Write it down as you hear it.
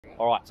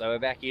Alright, so we're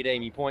back here at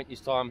Emu Point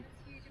this time,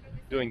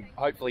 doing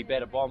hopefully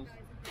better bombs.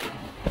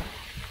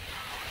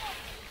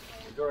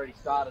 We've already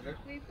started it.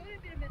 We've got a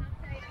bit of an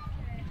update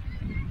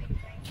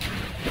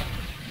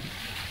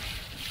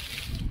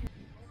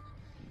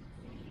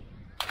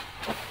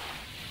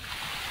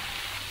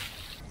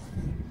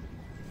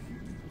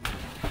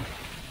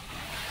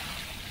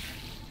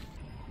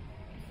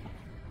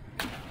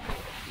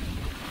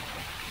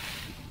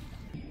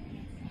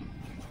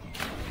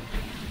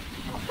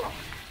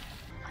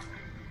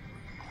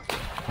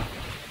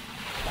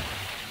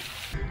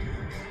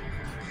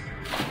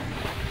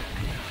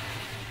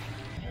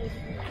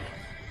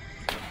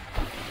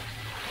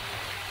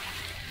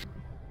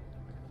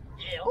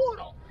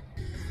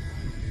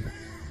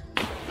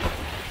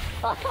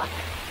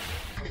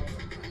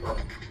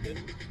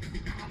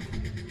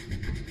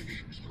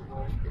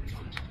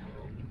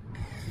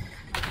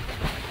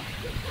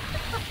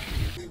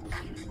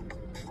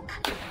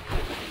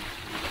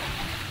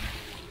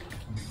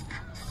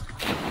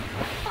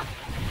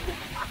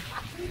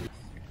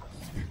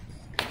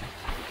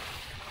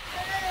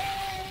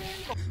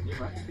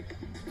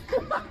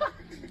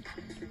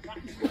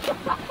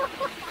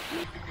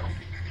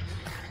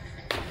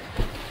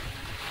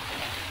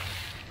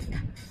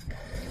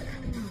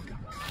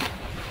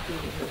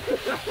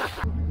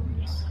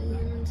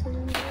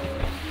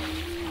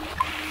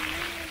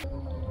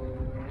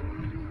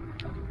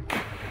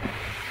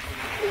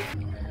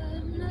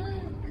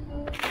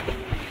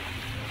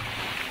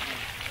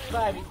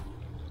Baby.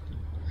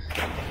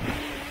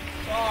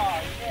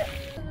 Oh, yeah.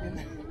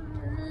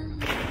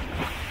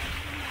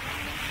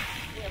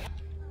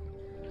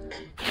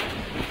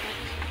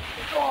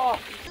 Oh.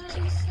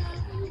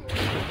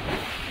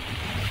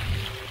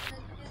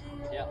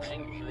 Yeah, the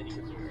angle, so then you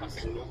can sort of cut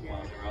it off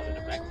rather than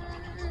a back one.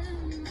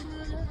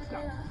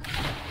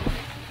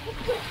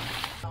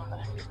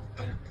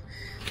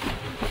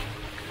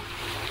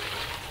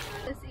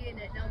 This in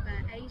at number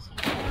 81.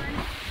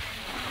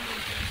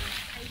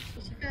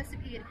 She first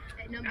appeared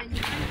at number 9.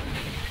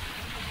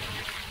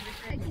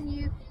 Taking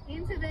you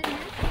into the next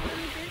little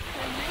bit,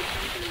 so make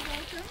sure you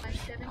welcome by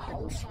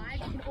 7555.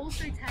 You can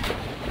also tag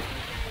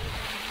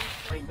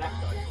Bring back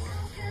though.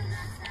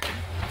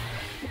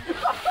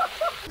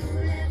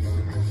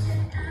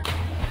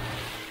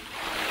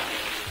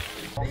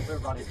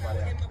 Everybody's flat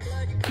out.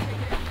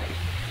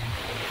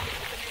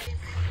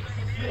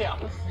 Yeah.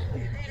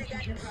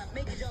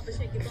 Make it jump and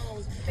shake your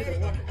bones.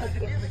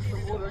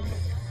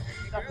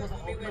 That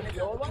wasn't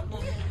the old one.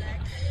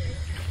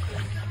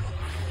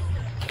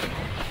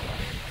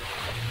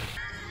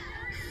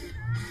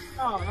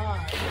 Oh,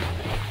 nice.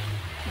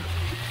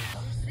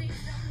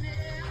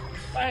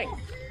 Bang.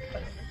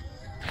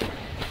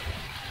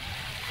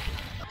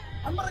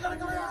 I'm gonna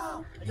go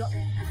out.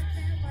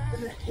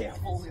 Yeah,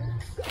 hold it.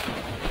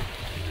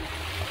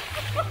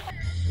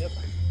 Yep.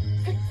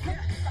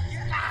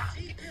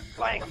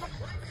 Bang.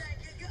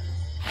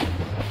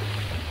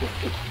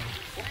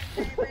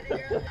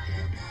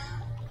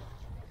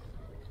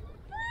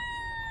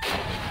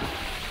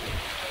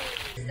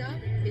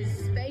 Stuff is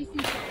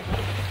Spacey.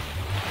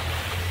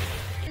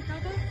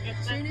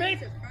 Tune in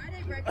to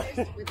Friday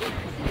Breakfast with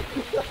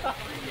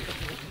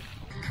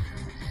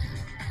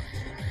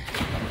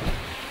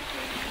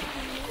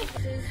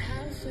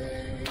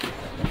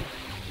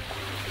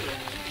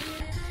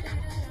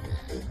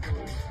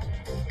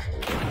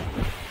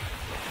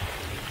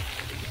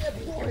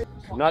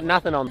Not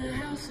nothing on.